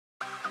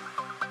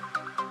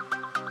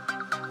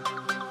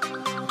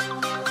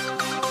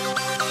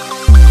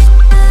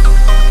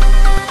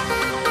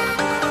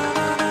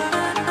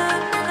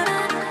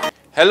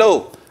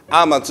Hello,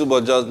 I'm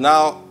Atubo Just.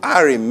 Now,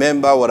 I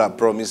remember what I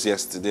promised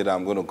yesterday that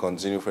I'm going to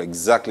continue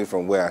exactly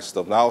from where I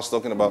stopped. Now, I was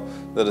talking about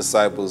the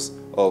disciples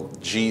of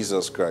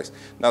Jesus Christ.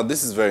 Now,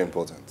 this is very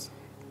important.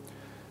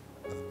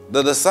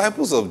 The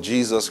disciples of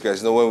Jesus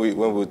Christ,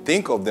 when we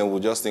think of them,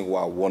 we just think,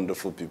 wow,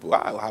 wonderful people.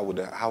 How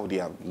would they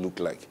have looked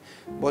like?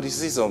 But you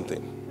see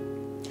something.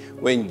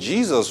 When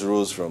Jesus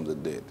rose from the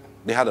dead,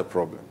 they had a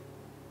problem,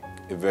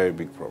 a very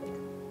big problem.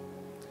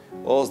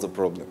 What was the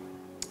problem?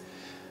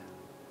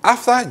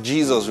 After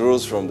Jesus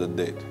rose from the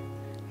dead,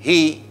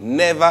 he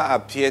never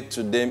appeared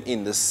to them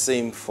in the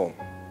same form.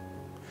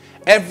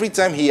 Every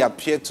time he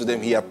appeared to them,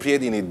 he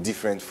appeared in a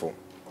different form.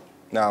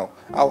 Now,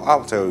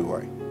 I'll tell you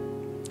why.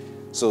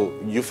 So,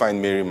 you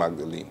find Mary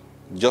Magdalene,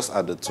 just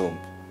at the tomb.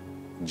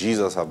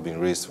 Jesus had been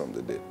raised from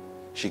the dead.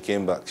 She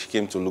came back. She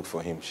came to look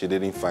for him. She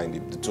didn't find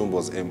him. The tomb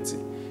was empty.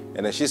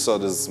 And then she saw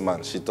this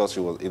man. She thought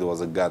it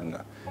was a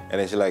gardener. And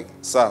then she's like,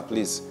 sir,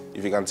 please,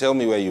 if you can tell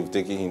me where you've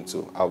taken him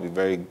to, I'll be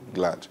very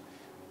glad.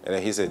 And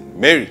then he said,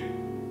 Mary.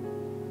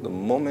 The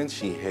moment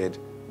she heard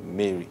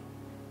Mary,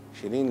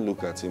 she didn't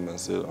look at him and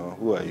say,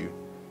 who are you?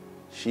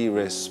 She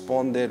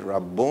responded,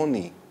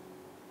 Rabboni.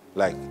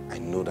 Like, I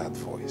know that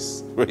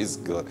voice. Praise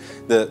God.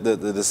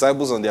 The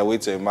disciples on their way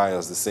to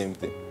Emmaus, the same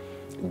thing.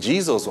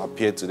 Jesus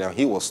appeared to them.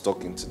 He was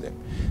talking to them.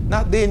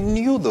 Now, they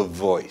knew the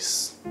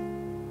voice.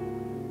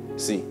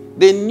 See,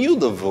 they knew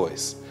the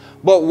voice.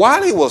 But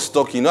while he was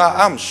talking,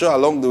 I'm sure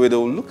along the way they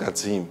will look at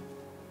him.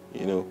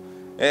 And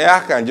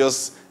I can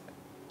just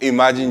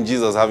imagine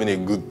Jesus having a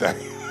good time.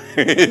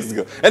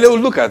 And they will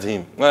look at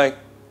him. Like,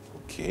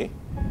 okay.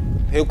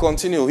 He'll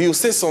continue. He'll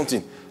say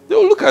something. They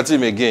will look at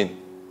him again.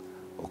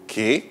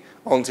 Okay.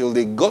 Until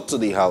they got to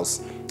the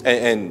house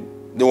and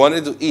they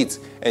wanted to eat.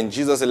 And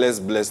Jesus said,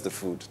 let's bless the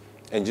food.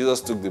 And Jesus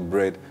took the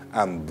bread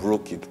and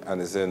broke it.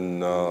 And he said,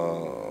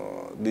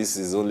 no, this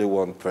is only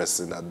one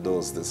person that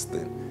does this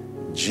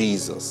thing.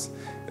 Jesus.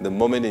 And the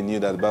moment they knew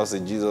that, the Bible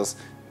said Jesus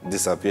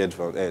disappeared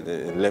from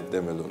and left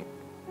them alone.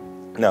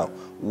 Now,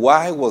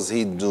 why was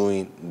he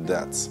doing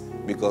that?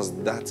 Because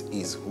that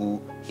is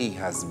who he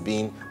has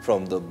been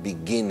from the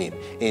beginning.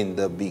 In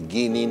the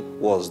beginning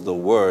was the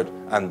Word,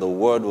 and the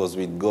Word was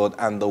with God,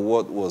 and the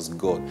Word was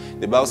God.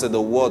 The Bible said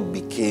the Word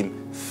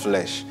became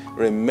flesh.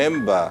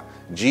 Remember,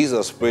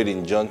 Jesus prayed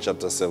in John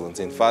chapter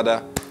 17,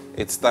 Father,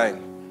 it's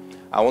time.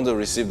 I want to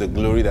receive the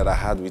glory that I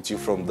had with you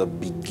from the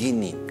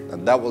beginning.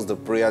 And that was the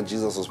prayer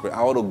Jesus was praying.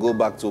 I want to go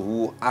back to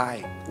who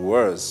I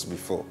was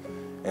before.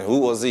 And who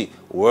was he?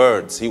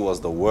 Words. He was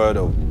the Word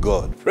of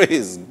God.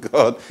 Praise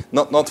God.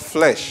 Not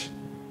flesh.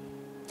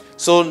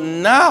 So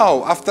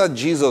now, after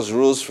Jesus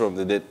rose from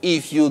the dead,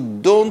 if you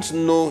don't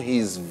know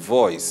his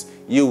voice,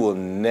 you will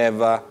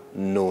never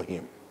know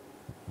him.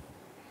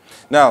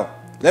 Now,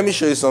 let me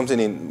show you something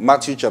in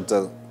Matthew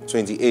chapter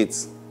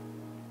 28.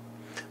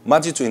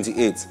 Matthew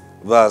 28,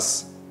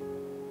 verse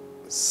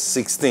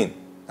 16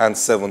 and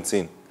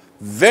 17.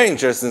 Very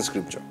interesting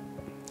scripture.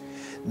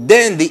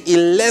 Then the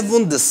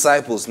 11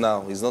 disciples,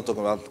 now, he's not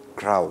talking about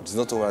crowds, he's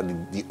not talking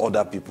about the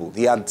other people.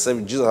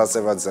 Jesus had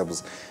several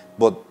disciples,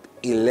 but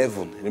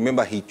 11.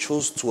 Remember, he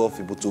chose 12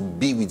 people to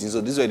be with him.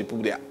 So these were the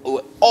people that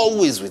were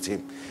always with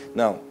him.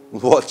 Now,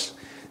 watch.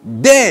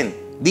 Then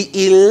the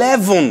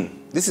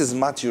 11, this is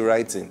Matthew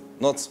writing,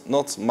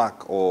 not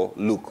Mark or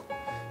Luke.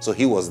 So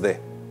he was there.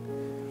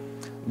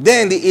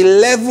 Then the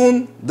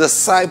 11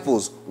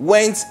 disciples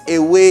went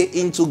away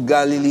into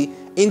Galilee,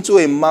 into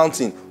a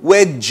mountain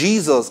where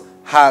Jesus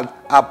had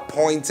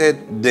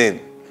appointed them.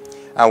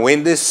 And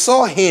when they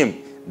saw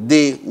him,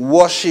 they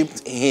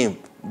worshipped him,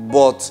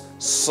 but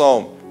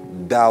some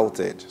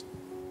doubted.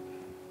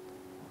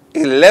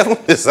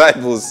 11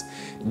 disciples.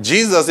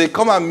 Jesus said,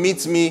 come and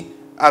meet me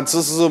at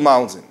Susu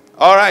Mountain.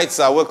 All right,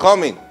 sir, we're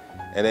coming.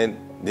 And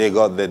then they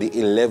got there, the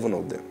 11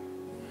 of them.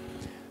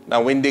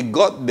 Now, when they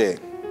got there,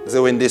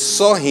 so when they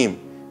saw him,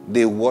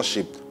 they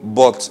worshipped,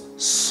 but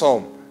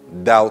some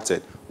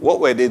doubted. What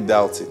were they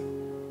doubting?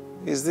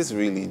 Is this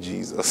really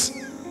Jesus?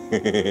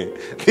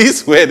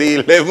 These were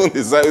the 11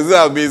 disciples. Isn't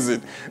that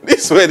amazing?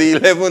 These were the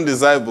 11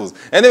 disciples.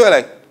 And they were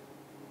like,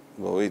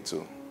 but wait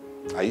too.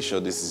 Are you sure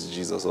this is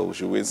Jesus, or we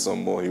should wait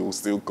some more? He will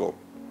still come.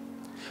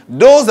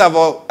 Those that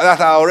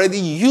are already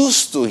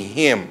used to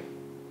him,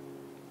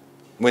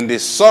 when they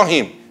saw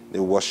him, they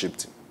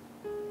worshipped him.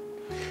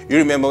 You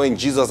remember when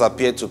Jesus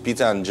appeared to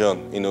Peter and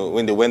John,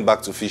 when they went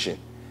back to fishing.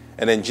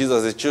 And then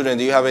Jesus said, children,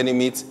 do you have any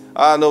meat?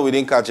 No, we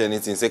didn't catch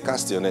anything. He said,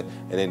 cast your net.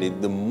 And then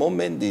the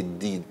moment they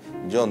did,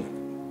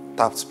 John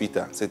tapped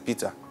Peter, said,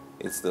 Peter,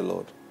 it's the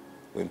Lord.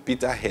 When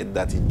Peter heard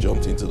that, he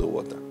jumped into the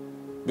water.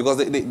 Because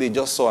they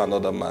just saw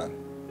another man,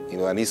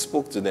 and he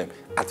spoke to them.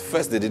 At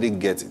first, they didn't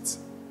get it.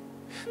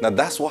 Now,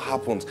 that's what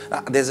happens.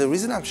 Now, there's a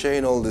reason I'm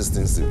sharing all these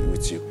things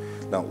with you.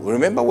 Now,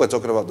 remember we're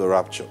talking about the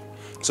rapture.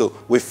 So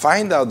we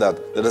find out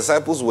that the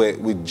disciples were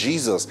with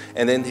Jesus,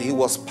 and then he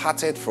was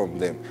parted from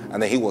them,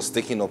 and then he was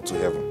taken up to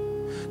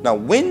heaven. Now,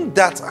 when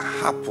that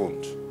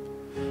happened,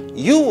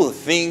 you will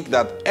think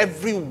that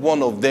every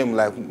one of them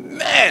like,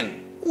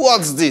 man,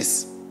 what's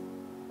this?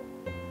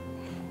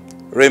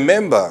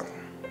 Remember,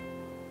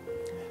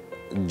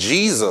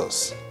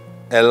 Jesus,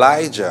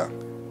 Elijah,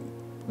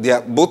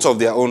 both of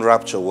their own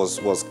rapture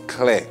was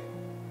clear.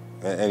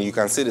 And you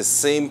can see the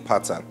same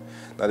pattern.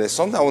 Now there's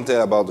something I want to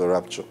tell you about the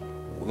rapture.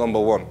 Number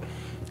one,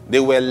 they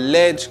were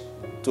led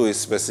to a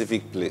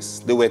specific place.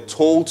 They were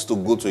told to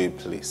go to a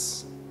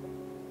place.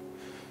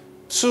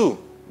 Two,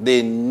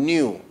 they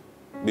knew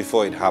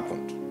before it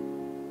happened.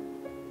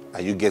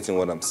 Are you getting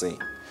what I'm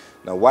saying?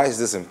 Now, why is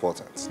this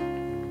important?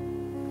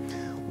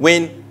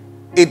 When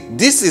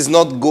this is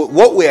not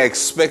what we are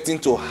expecting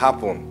to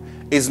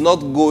happen is not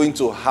going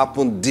to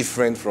happen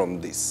different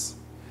from this.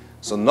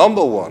 So,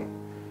 number one,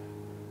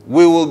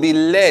 we will be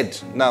led.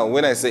 Now,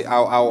 when I say,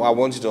 I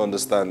want you to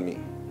understand me.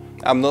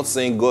 I'm not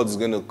saying God is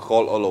going to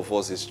call all of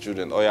us his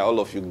children. Oh yeah, all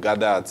of you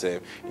gather at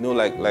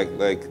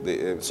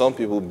some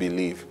people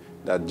believe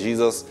that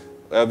Jesus,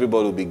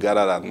 everybody will be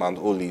gathered at Mount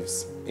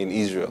Olives in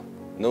Israel.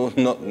 No,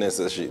 not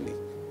necessarily.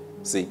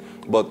 See,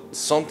 but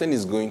something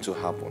is going to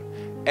happen.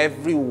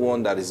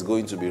 Everyone that is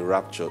going to be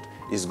raptured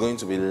is going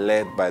to be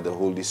led by the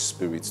Holy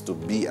Spirit to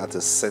be at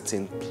a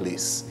certain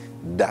place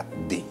that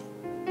day.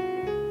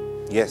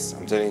 Yes,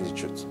 I'm telling you the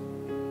truth.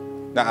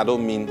 Now, I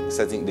don't mean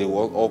they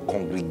will all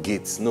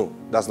congregate. No,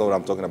 that's not what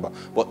I'm talking about.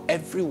 But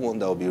everyone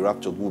that will be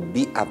raptured will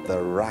be at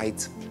the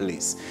right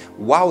place.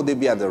 Why would they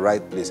be at the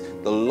right place?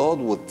 The Lord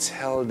will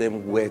tell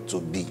them where to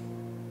be.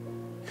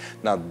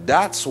 Now,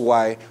 that's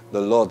why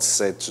the Lord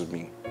said to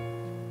me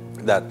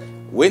that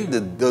when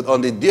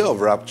on the day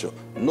of rapture,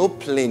 no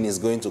plane is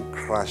going to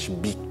crash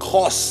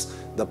because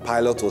the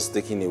pilot was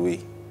taken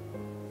away.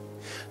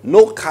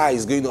 No car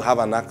is going to have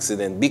an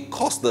accident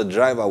because the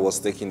driver was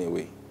taken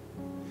away.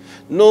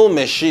 No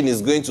machine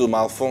is going to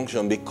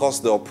malfunction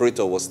because the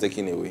operator was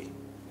taken away.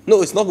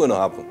 No, it's not going to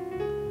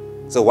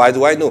happen. So why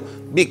do I know?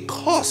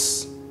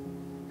 Because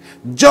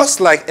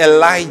just like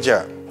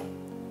Elijah,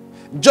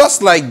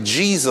 just like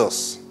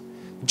Jesus,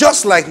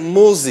 just like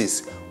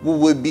Moses, we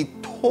will be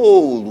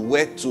told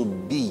where to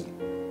be.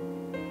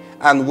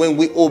 And when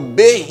we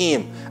obey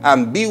him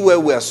and be where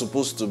we are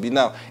supposed to be.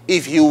 Now,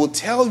 if he will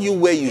tell you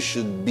where you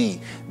should be,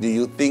 do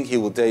you think he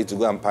will tell you to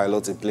go and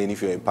pilot a plane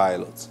if you're a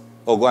pilot?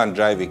 Or go and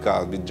drive a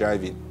car, be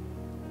driving?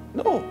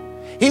 No.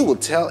 He will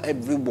tell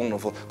every one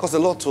of us. Because the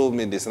Lord told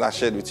me this, and I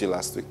shared with you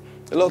last week.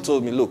 The Lord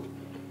told me, look,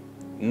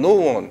 no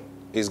one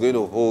is going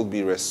to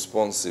me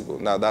responsible.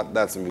 Now,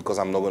 that's because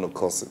I'm not going to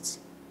cause it.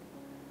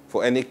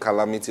 For any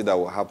calamity that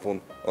will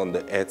happen on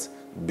the earth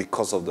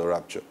because of the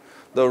rapture.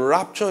 The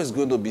rapture is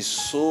going to be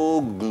so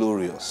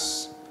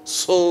glorious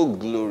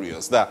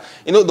that,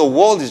 the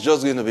world is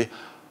just going to be,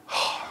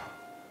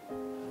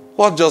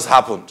 what just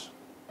happened?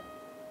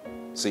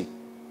 See?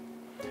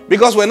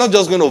 Because we're not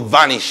just going to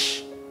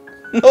vanish.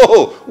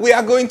 No, we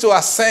are going to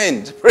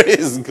ascend.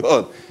 Praise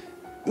God.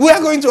 We are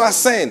going to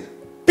ascend.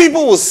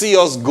 People will see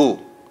us go.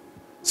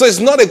 So it's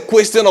not a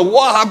question of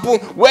what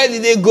happened, where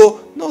did they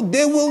go? No,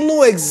 they will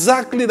know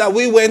exactly that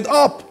we went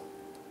up.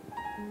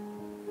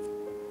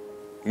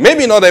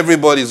 Maybe not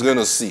everybody is going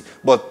to see,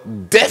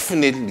 but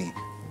definitely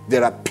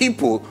there are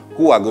people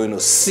who are going to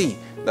see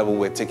that we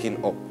were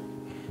taken up.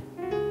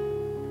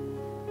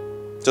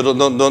 So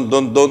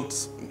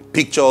don't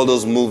picture all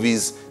those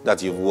movies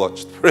that you've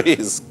watched.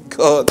 Praise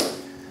God.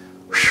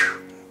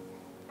 Whew.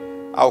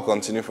 I'll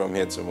continue from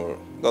here tomorrow.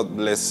 God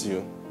bless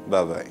you.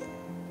 Bye-bye.